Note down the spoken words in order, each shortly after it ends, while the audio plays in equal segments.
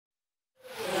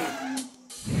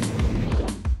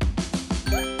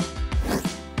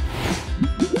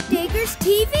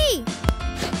TV.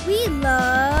 We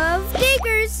love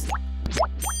diggers.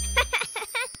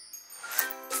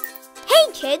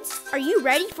 Hey kids, are you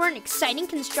ready for an exciting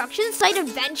construction site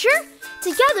adventure?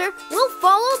 Together, we'll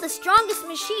follow the strongest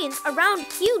machines around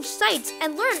huge sites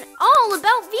and learn all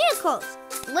about vehicles.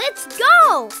 Let's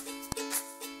go!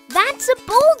 That's a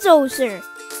bulldozer.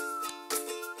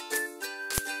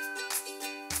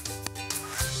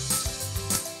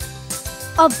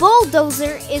 A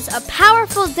bulldozer is a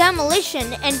powerful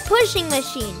demolition and pushing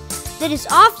machine that is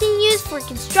often used for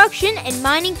construction and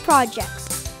mining projects.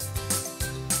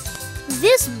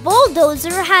 This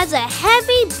bulldozer has a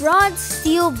heavy, broad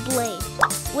steel blade.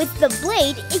 With the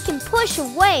blade, it can push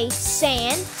away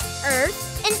sand,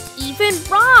 earth, and even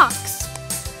rocks.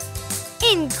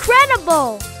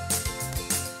 Incredible!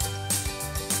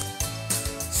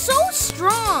 So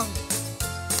strong!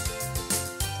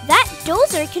 That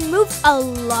dozer can move a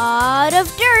lot of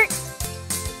dirt.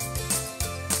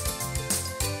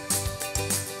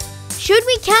 Should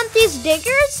we count these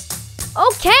diggers?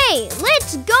 Okay,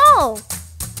 let's go!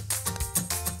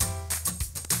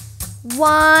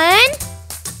 1,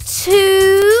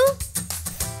 2,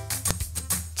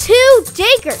 2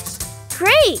 diggers.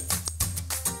 Great!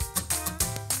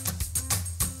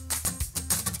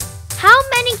 How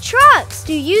many trucks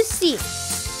do you see?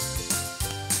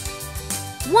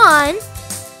 1,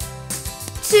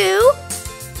 2,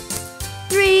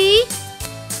 3,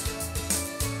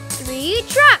 3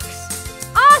 trucks.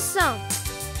 Awesome!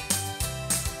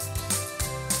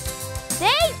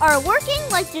 They are working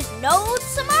like there's no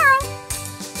tomorrow.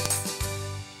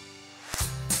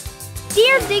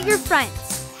 Dear digger friends,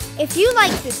 if you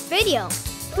like this video,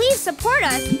 please support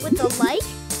us with a like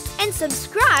and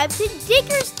subscribe to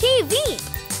Diggers TV.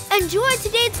 Enjoy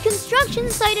today's construction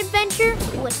site adventure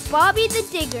with Bobby the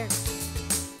Digger.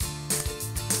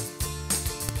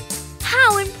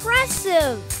 How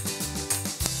impressive!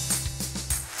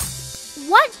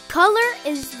 What color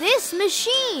is this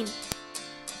machine?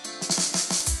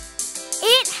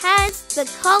 It has the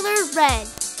color red.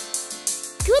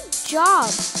 Good job!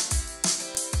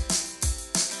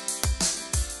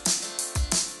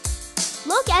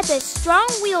 Look at this strong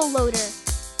wheel loader.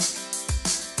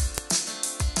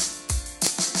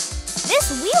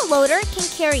 This wheel loader can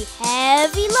carry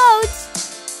heavy loads.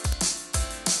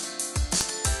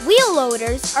 Wheel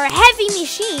loaders are heavy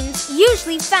machines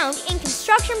usually found in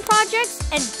construction projects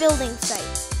and building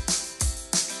sites.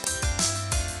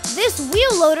 This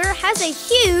wheel loader has a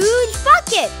huge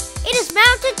bucket. It is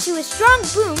mounted to a strong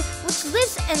boom which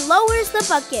lifts and lowers the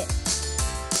bucket.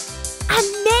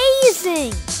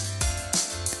 Amazing!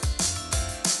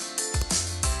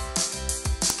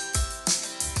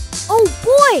 Oh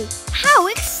boy! How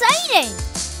exciting!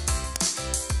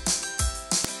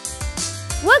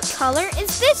 What color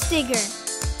is this digger?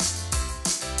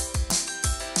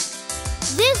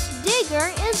 This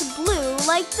digger is blue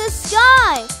like the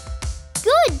sky.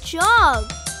 Good job!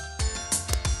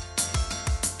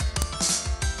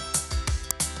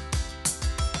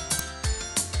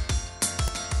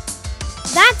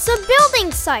 That's a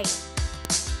building site.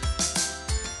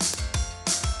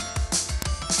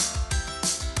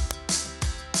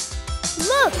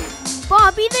 Look,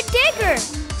 Bobby the Digger.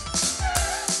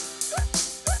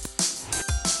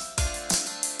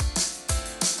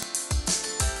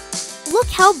 Look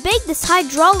how big this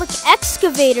hydraulic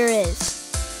excavator is.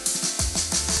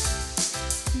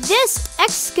 This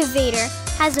excavator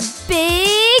has a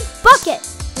big bucket.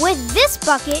 With this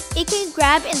bucket, it can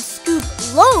grab and scoop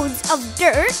loads of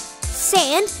dirt,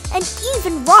 sand, and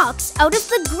even rocks out of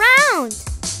the ground.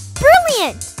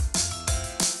 Brilliant!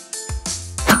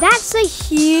 That's a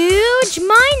huge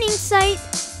mining site.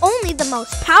 Only the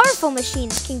most powerful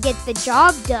machines can get the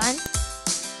job done.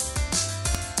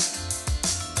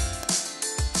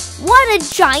 What a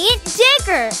giant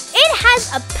digger! It has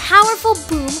a powerful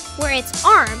boom where its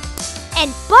arm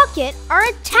and bucket are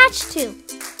attached to.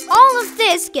 All of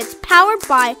this gets powered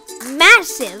by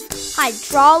massive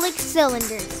hydraulic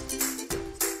cylinders.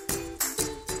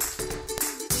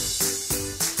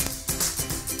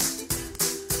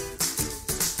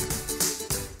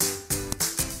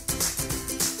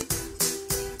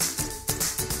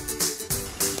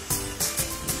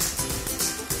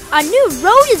 A new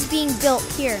road is being built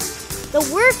here. The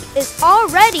work is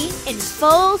already in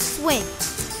full swing.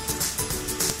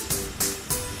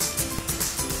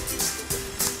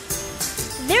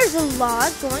 There's a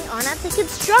lot going on at the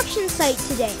construction site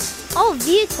today. All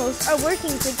vehicles are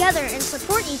working together and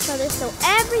support each other so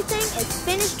everything is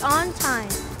finished on time.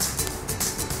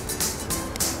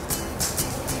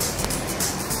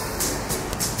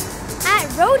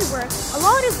 road work, a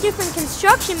lot of different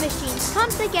construction machines come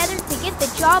together to get the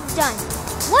job done.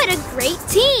 What a great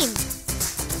team!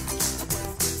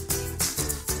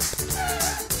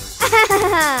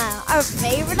 Our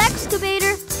favorite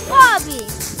excavator, Bobby!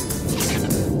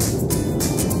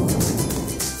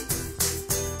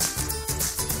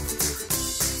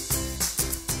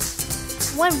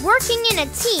 When working in a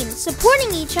team,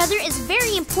 supporting each other is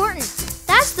very important.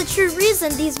 That's the true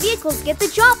reason these vehicles get the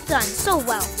job done so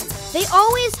well. They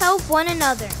always help one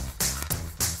another.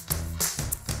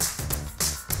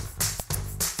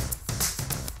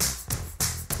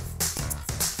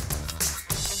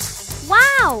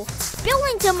 Wow!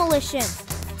 Building demolition!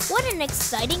 What an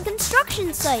exciting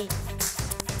construction site!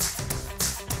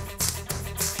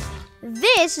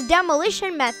 This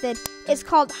demolition method is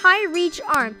called high reach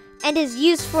arm and is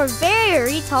used for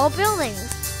very tall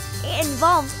buildings. It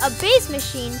involves a base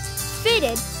machine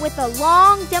fitted with a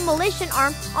long demolition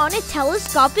arm on a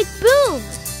telescopic boom.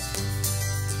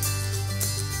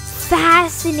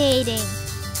 Fascinating!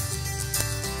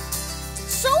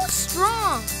 So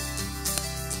strong!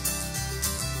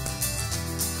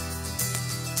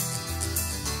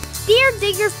 Dear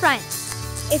Digger friends,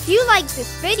 if you like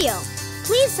this video,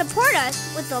 please support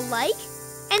us with a like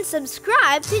and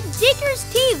subscribe to Diggers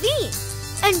TV.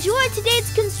 Enjoy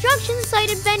today's construction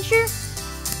site adventure.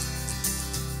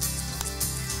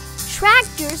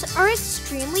 Tractors are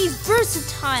extremely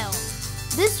versatile.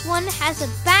 This one has a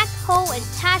backhoe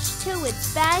attached to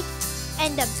its back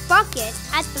and a bucket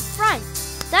at the front.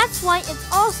 That's why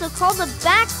it's also called a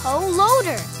backhoe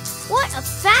loader. What a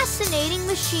fascinating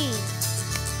machine.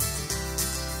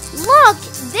 Look,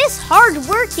 this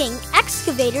hard-working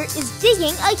excavator is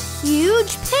digging a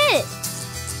huge pit.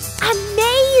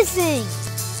 Amazing!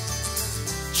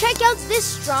 Check out this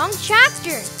strong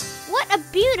tractor. What a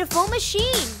beautiful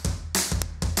machine.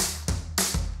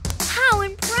 How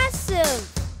impressive!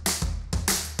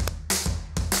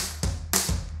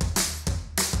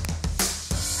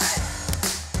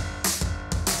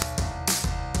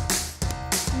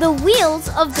 The wheels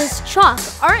of this truck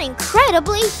are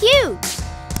incredibly huge.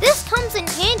 This comes in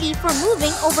handy for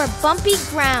moving over bumpy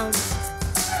ground.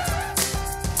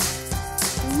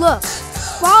 Look,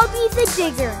 Bobby the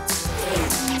Digger.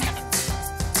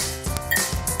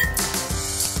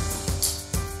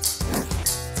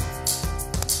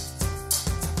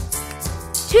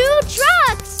 Two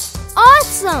trucks!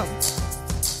 Awesome!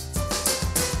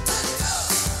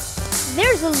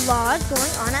 There's a lot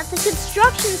going on at the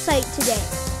construction site today.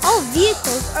 All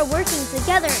vehicles are working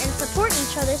together and support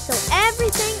each other so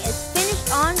everything is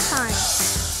finished on time.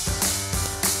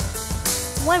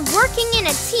 When working in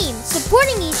a team,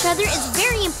 supporting each other is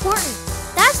very important.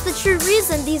 That's the true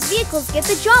reason these vehicles get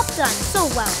the job done so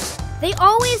well. They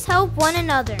always help one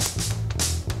another.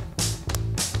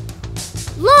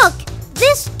 Look!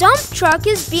 This dump truck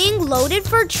is being loaded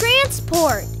for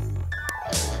transport.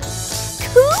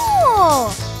 Cool!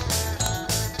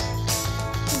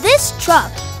 This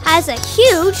truck has a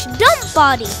huge dump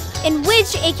body in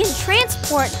which it can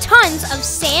transport tons of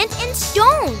sand and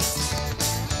stones.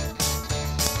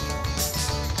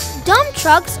 Dump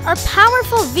trucks are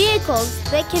powerful vehicles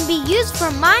that can be used for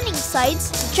mining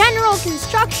sites, general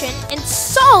construction, and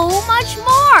so much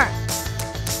more.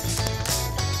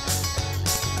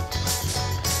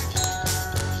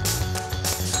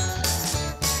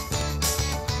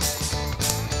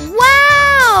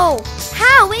 Wow!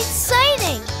 How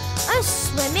exciting! A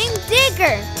swimming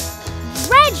digger.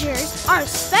 Dredgers are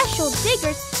special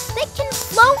diggers that can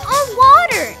float on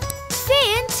water.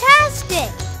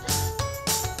 Fantastic!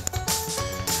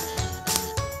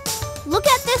 Look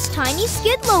at this tiny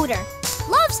skid loader.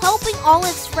 Loves helping all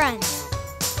its friends.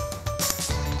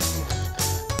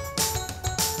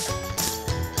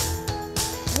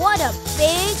 What a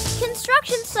big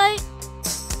construction site!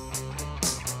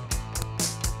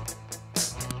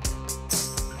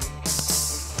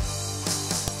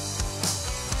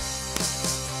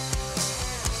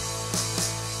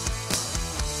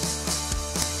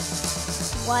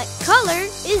 What color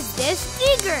is this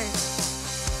digger?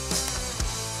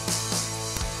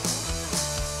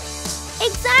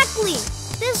 Exactly!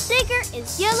 This digger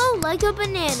is yellow like a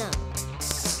banana.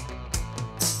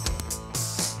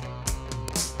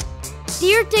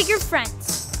 Dear Digger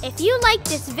friends, if you like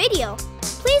this video,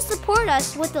 please support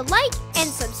us with a like and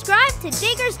subscribe to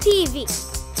Diggers TV.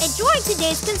 Enjoy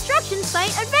today's construction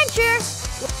site adventure!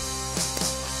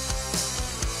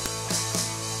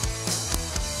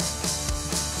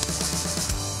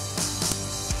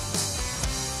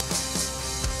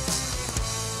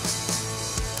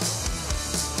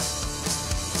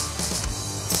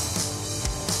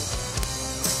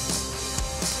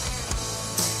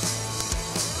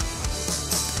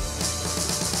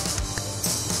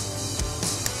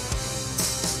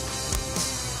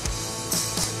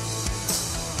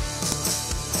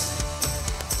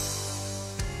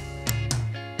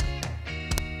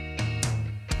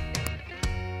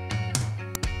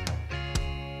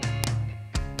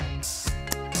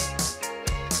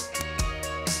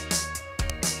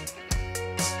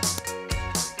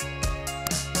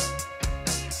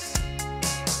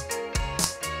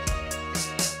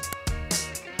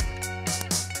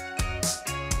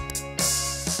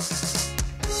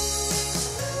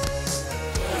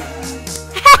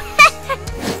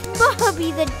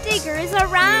 digger is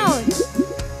around.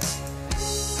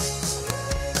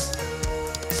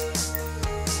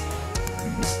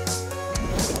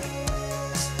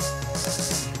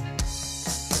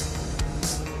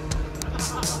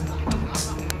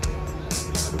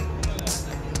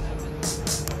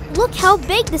 Look how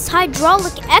big this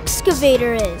hydraulic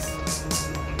excavator is.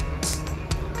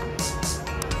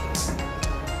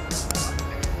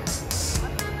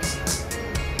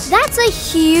 That's a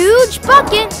huge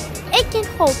bucket. It can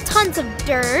hold tons of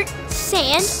dirt,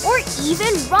 sand, or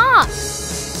even rock.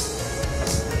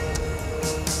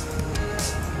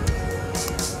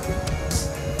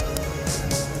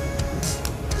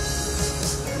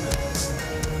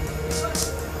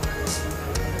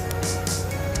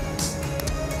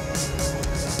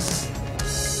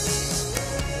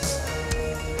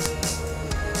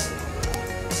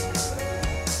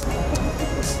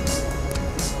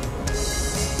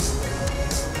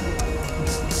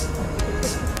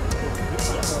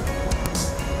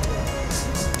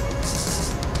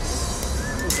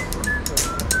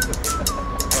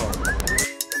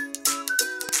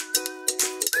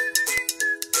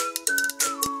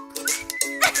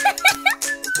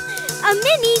 A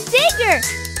mini digger!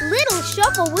 Little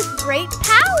shovel with great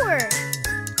power!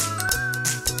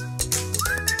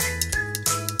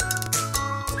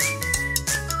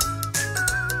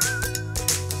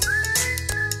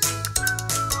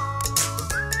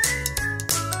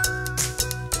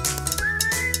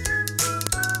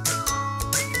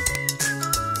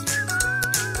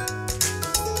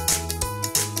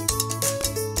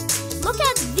 Look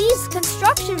at these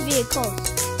construction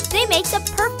vehicles. They make the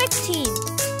perfect team.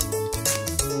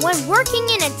 When working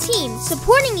in a team,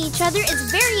 supporting each other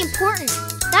is very important.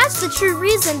 That's the true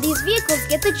reason these vehicles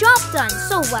get the job done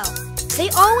so well. They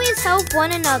always help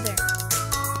one another.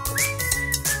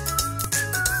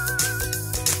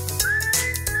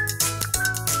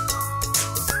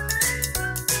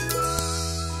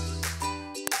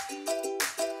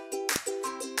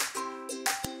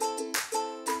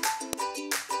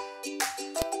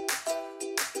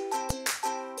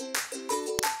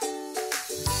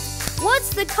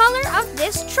 What's the color of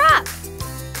this truck?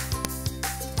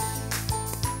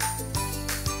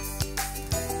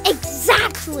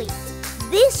 Exactly!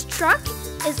 This truck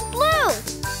is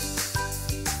blue!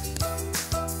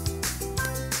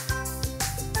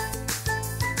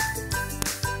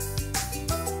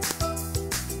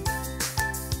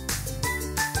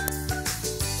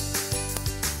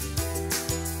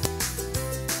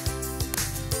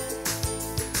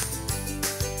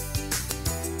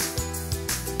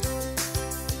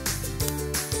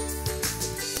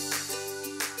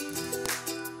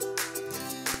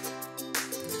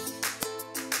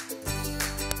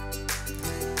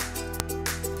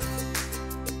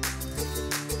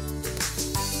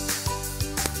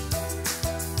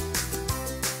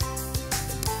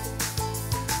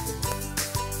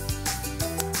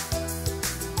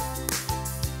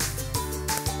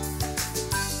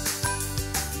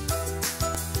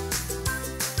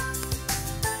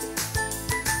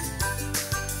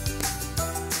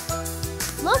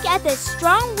 Look at this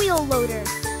strong wheel loader.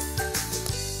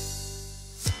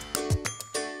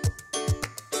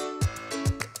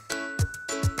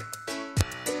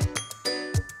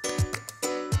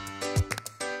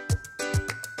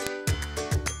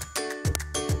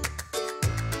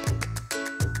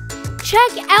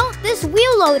 Check out this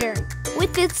wheel loader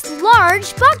with its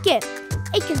large bucket.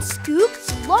 It can scoop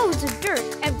loads of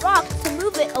dirt and rock to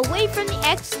move it away from the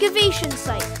excavation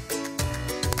site.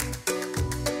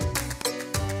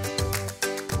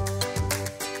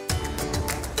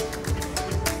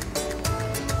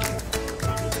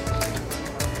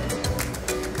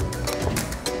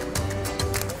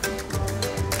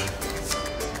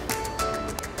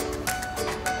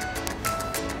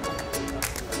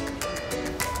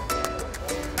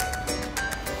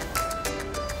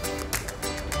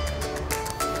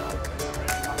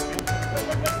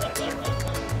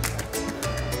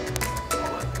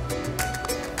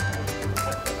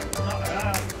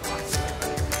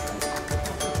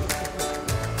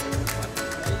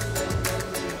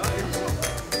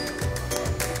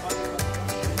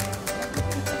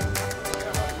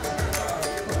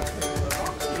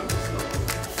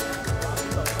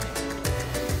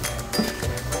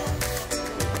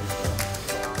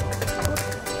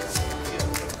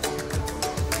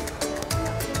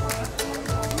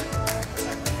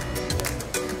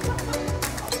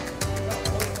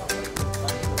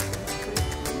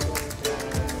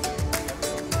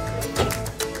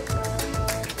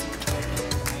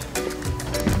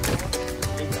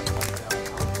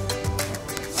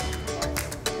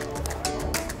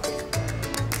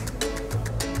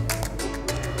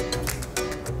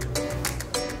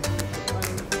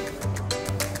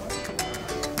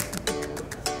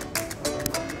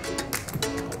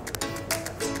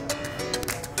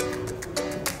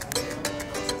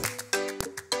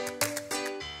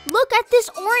 this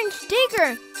orange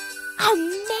digger.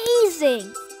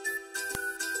 Amazing!